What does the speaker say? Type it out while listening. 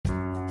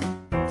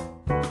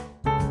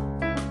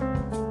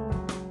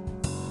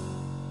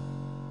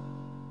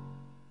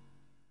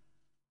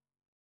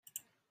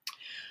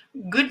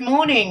Good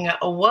morning.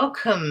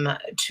 Welcome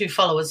to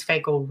Followers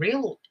Fake or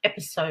Real,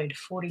 episode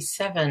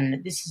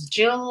 47. This is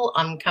Jill.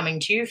 I'm coming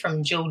to you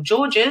from Jill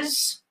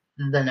George's,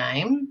 the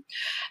name.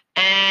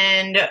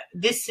 And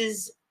this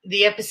is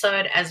the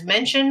episode, as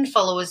mentioned,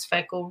 Followers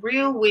Fake or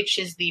Real, which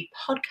is the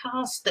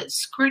podcast that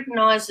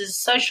scrutinizes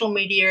social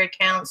media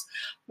accounts,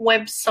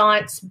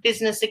 websites,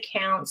 business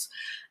accounts,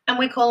 and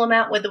we call them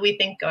out whether we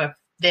think they're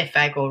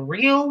fake or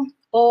real,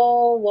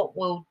 or what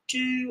we'll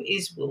do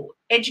is we'll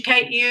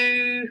educate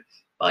you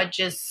by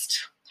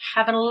just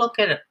having a look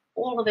at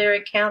all of their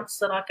accounts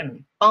that I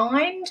can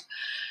find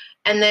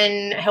and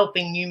then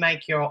helping you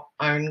make your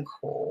own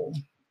call.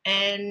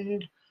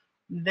 And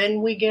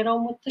then we get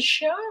on with the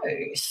show.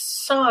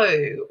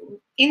 So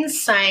in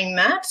saying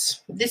that,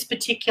 this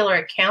particular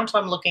account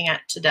I'm looking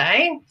at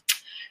today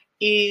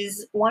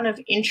is one of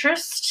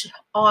interest.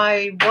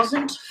 I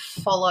wasn't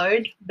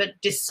followed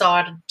but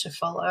decided to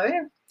follow.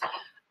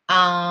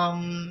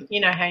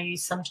 You know how you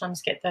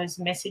sometimes get those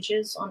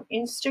messages on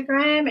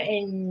Instagram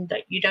and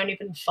that you don't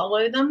even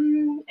follow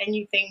them and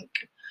you think,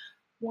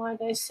 why are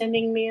they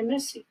sending me a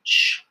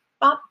message?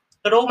 But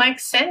it all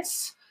makes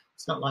sense.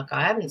 It's not like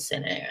I haven't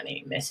sent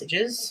any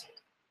messages.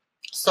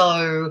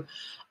 So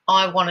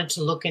I wanted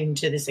to look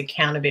into this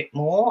account a bit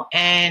more,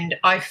 and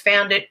I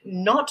found it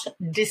not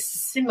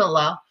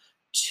dissimilar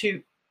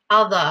to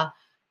other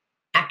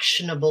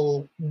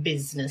actionable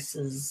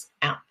businesses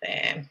out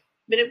there.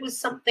 But it was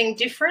something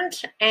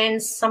different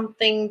and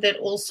something that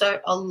also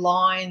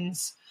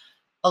aligns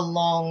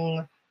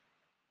along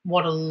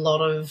what a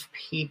lot of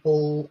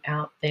people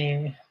out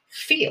there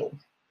feel.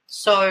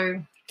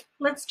 So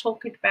let's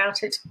talk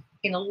about it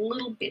in a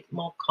little bit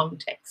more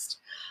context.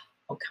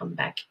 I'll come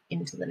back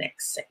into the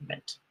next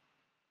segment.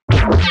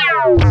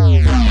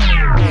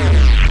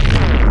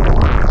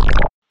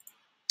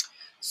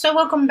 So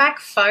welcome back,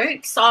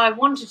 folks. I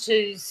wanted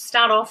to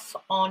start off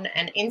on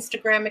an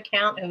Instagram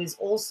account who is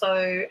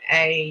also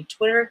a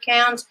Twitter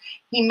account.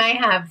 He may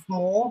have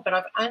more, but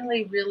I've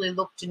only really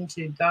looked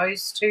into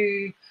those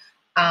two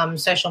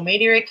social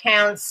media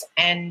accounts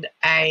and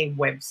a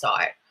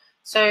website.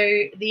 So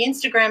the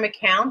Instagram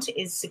account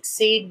is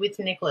Succeed with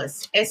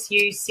Nicholas,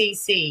 Nicolas,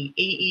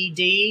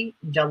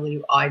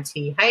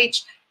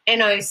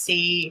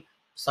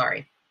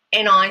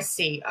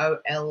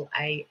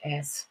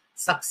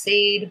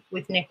 Succeed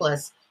with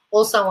Nicholas.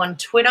 Also on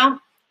Twitter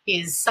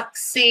is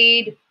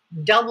Succeed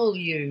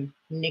W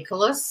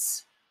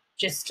Nicholas,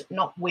 just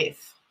not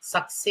with,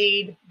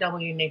 Succeed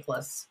W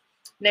Nicholas.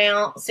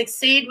 Now,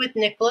 Succeed with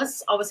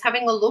Nicholas, I was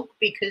having a look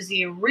because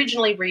he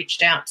originally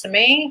reached out to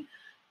me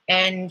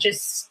and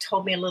just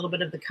told me a little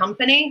bit of the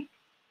company.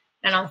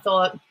 And I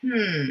thought,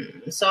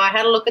 So I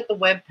had a look at the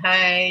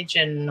webpage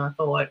and I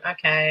thought,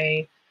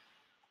 okay,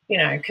 you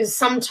know, because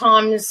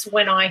sometimes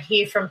when I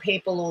hear from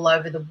people all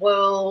over the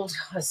world,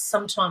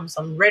 sometimes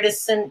I'm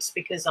reticent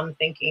because I'm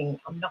thinking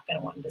I'm not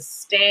going to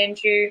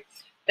understand you.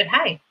 But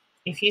hey,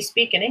 if you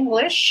speak in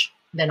English,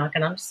 then I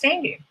can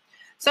understand you.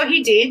 So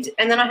he did,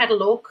 and then I had a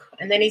look,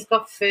 and then he's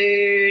got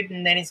food,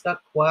 and then he's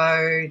got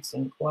quotes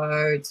and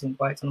quotes and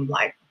quotes, and I'm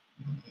like,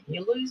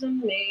 you're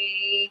losing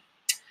me.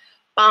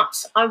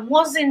 But I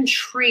was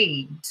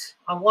intrigued,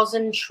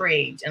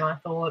 and I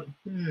thought,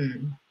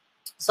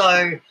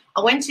 So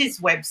I went to his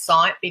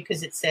website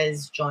because it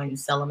says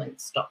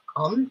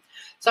joinselements.com.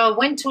 So I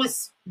went to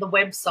the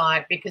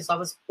website because I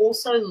was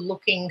also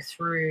looking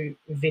through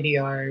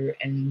video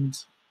and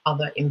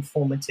other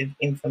informative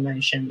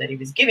information that he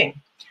was giving.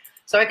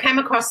 So I came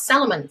across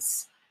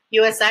Selements,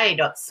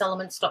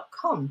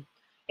 usa.selements.com.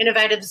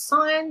 Innovative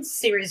science,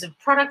 series of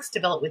products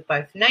developed with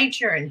both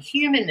nature and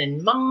human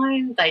in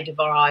mind. They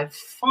derive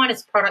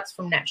finest products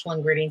from natural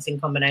ingredients in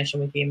combination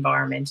with the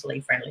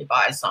environmentally friendly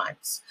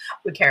bioscience.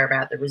 We care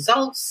about the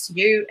results,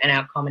 you, and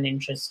our common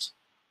interest,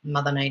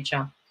 Mother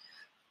Nature.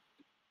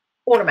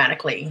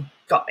 Automatically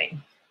got me.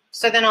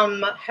 So then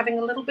I'm having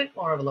a little bit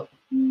more of a look.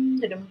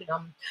 And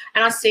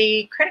I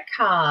see credit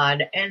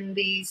card and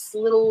these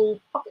little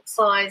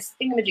pocket-sized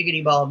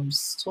thingamajiggity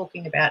bobs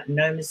talking about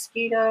no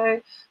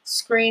mosquito,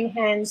 screen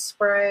hand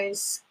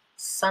sprays,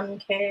 sun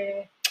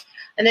care.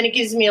 And then it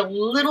gives me a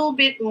little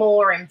bit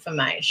more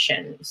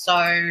information.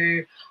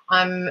 So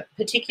I'm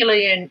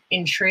particularly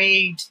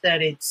intrigued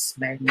that it's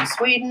made in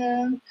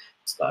Sweden.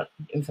 It's got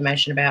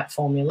information about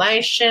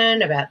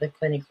formulation, about the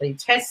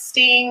clinically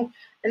testing.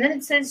 And then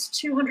it says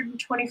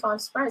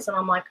 225 sprays. And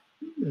I'm like,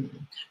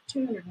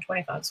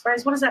 225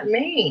 sprays, what does that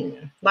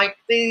mean? Like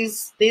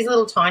these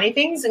little tiny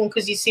things. And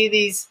because you see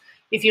these,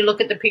 if you look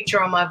at the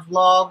picture on my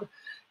vlog,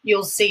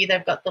 you'll see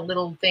they've got the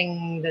little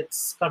thing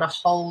that's got a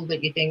hole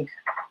that you think,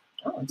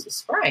 oh, it's a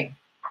spray.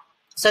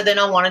 So then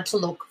I wanted to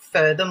look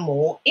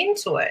furthermore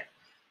into it.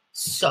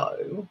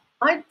 So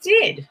I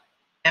did.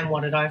 And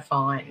what did I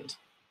find?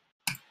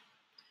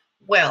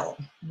 Well,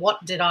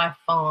 what did I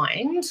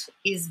find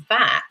is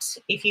that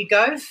if you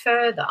go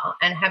further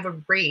and have a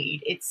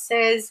read, it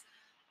says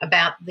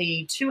about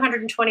the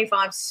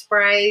 225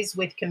 sprays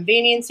with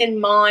convenience in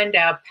mind.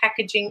 Our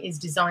packaging is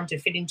designed to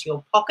fit into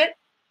your pocket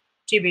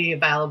to be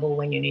available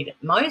when you need it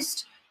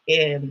most.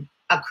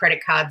 A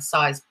credit card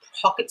size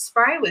pocket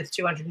spray with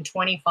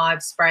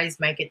 225 sprays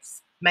make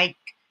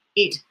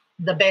it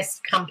the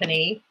best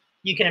company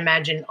you can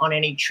imagine on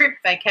any trip,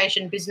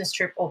 vacation, business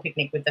trip, or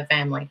picnic with the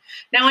family.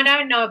 Now, I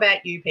don't know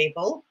about you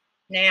people.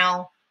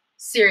 Now,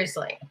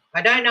 seriously,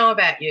 I don't know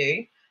about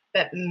you,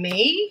 but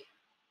me,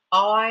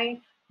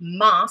 I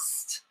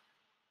must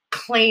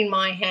clean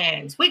my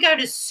hands. We go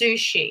to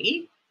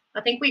sushi.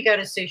 I think we go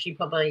to sushi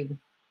probably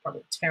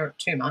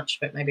too much,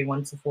 but maybe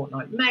once a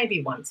fortnight,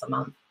 maybe once a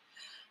month.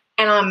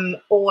 And I'm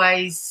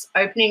always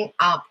opening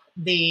up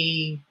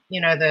the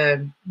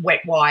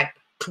wet wipe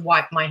to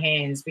wipe my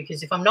hands,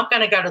 because if I'm not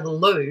going to go to the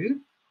loo,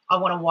 I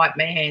want to wipe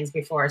my hands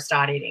before I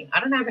start eating. I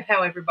don't know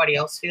how everybody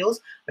else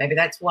feels. Maybe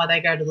that's why they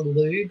go to the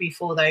loo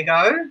before they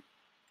go.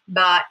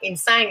 But in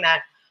saying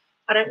that,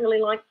 I don't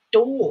really like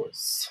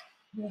doors.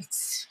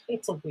 It's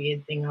a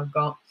weird thing I've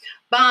got.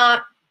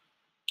 But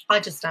I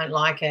just don't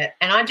like it.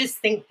 And I just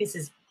think this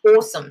is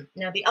awesome.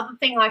 Now, the other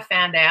thing I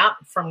found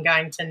out from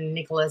going to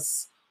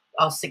Nicholas,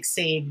 I'll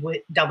Succeed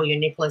with W.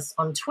 Nicholas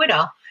on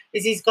Twitter,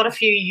 is he's got a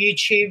few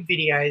YouTube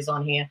videos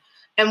on here.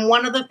 And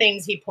one of the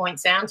things he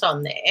points out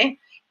on there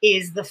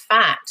is the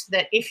fact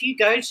that if you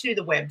go to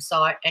the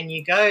website and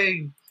you go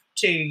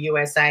to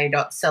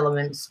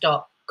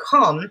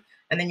usa.settlements.com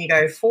and then you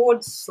go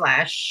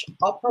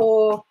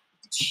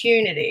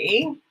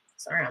 /opportunity,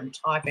 sorry, I'm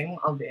typing,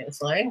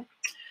 obviously,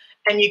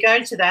 and you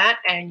go to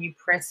that and you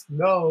press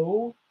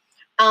go,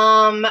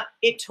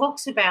 it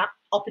talks about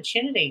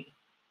opportunity.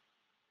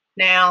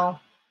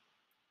 Now,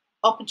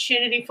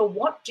 opportunity for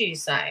what, do you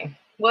say?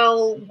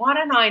 Well, why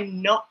don't I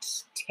not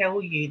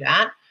tell you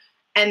that,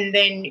 and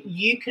then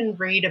you can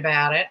read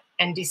about it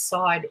and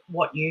decide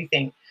what you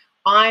think.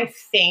 I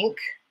think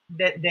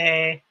that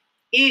there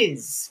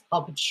is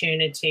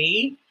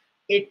opportunity.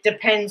 It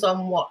depends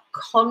on what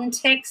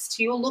context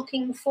you're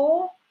looking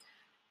for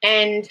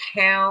and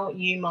how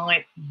you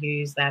might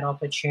use that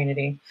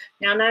opportunity.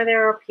 Now, I know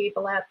there are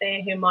people out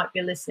there who might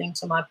be listening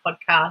to my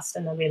podcast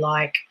and they'll be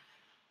like,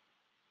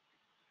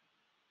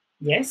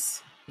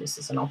 yes, this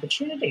is an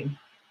opportunity.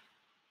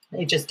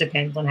 It just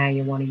depends on how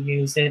you want to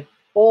use it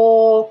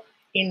or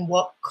in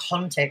what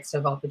context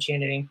of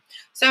opportunity.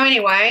 So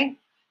anyway,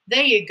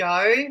 there you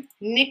go.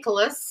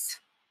 Nicholas,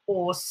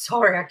 or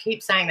sorry, I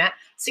keep saying that,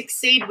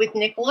 Succeed with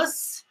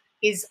Nicholas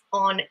is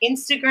on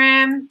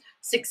Instagram,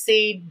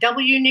 Succeed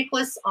W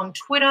Nicholas on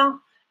Twitter,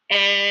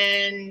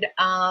 and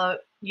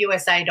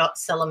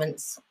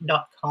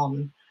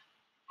usa.settlements.com.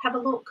 Have a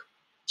look.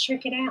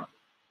 Check it out.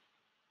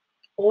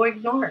 Or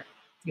ignore it.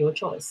 Your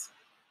choice.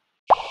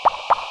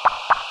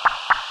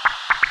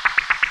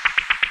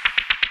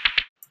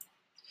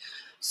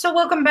 So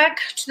welcome back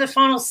to the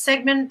final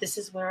segment. This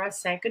is where I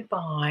say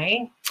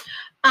goodbye.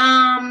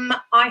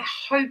 I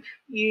hope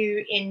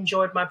you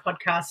enjoyed my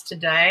podcast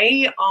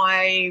today.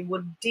 I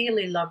would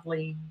dearly love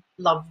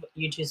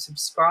you to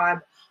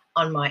subscribe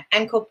on my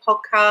Anchor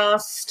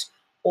podcast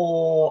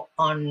or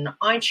on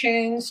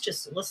iTunes.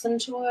 Just listen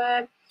to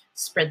it.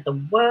 Spread the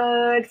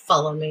word.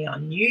 Follow me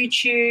on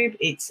YouTube.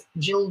 It's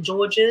Jill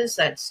Georges.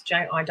 That's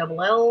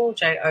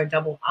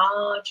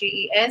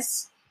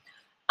JILLJORRGES.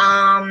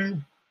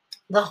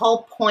 The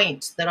whole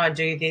point that I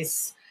do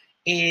this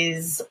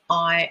is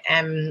I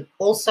am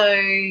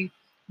also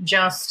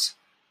just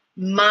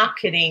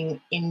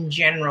marketing in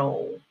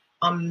general.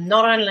 I'm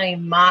not only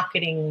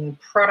marketing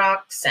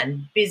products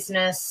and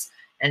business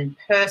and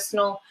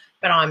personal,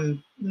 but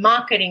I'm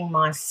marketing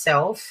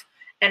myself.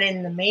 And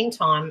in the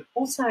meantime,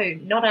 also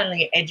not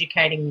only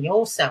educating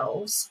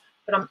yourselves,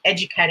 but I'm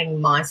educating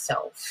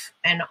myself.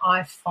 And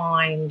I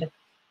find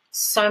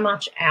so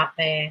much out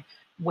there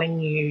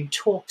when you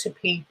talk to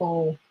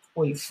people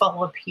or you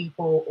follow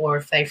people, or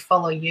if they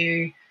follow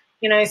you,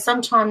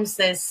 sometimes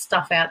there's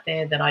stuff out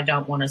there that I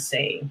don't want to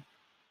see.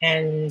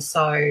 And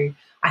so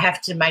I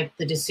have to make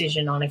the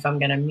decision on if I'm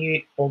going to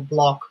mute or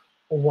block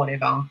or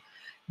whatever.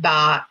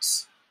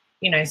 But,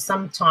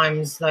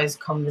 sometimes those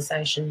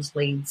conversations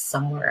lead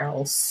somewhere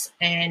else,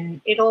 and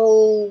it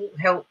all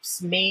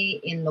helps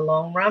me in the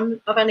long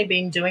run. I've only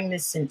been doing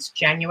this since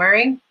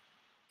January.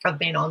 I've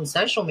been on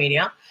social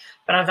media,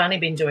 but I've only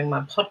been doing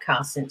my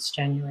podcast since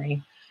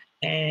January.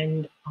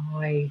 And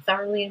I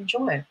thoroughly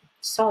enjoy it.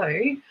 So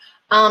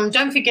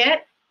don't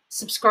forget,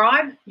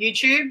 subscribe,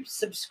 YouTube,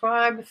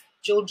 subscribe,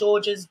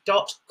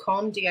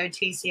 jillgeorges.com,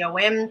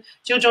 DOTCOM.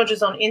 Jill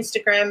Georges on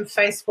Instagram,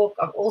 Facebook.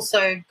 I've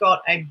also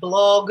got a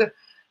blog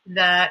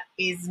that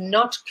is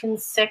not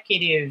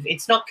consecutive.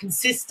 It's not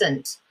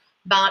consistent,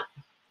 but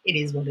it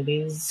is what it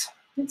is.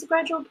 It's a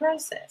gradual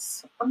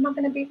process. I'm not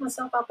going to beat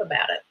myself up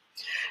about it.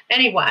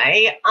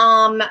 Anyway,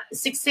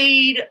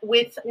 Succeed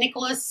with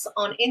Nicholas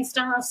on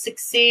Insta,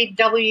 Succeed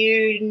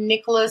W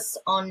Nicholas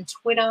on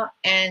Twitter,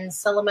 and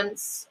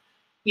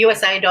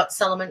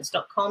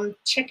usa.settlements.com.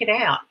 Check it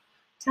out.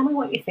 Tell me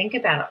what you think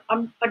about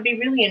it. I'd be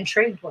really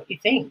intrigued what you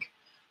think.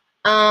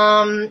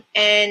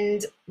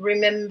 And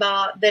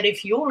remember that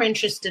if you're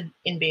interested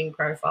in being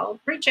profiled,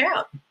 reach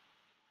out.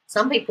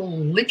 Some people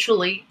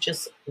literally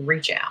just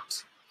reach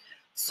out.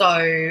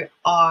 So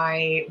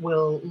I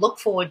will look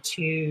forward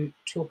to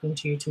talking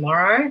to you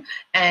tomorrow.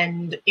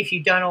 And if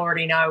you don't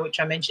already know, which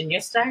I mentioned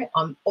yesterday,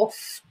 I'm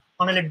off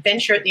on an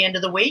adventure at the end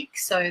of the week.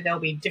 So there'll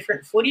be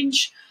different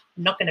footage.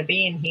 I'm not going to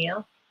be in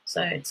here.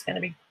 So it's going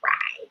to be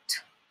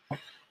great.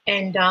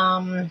 And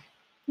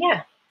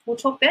yeah, we'll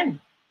talk then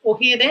or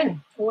hear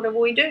then or whatever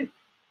we do.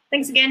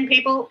 Thanks again,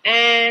 people,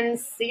 and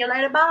see you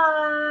later.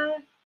 Bye.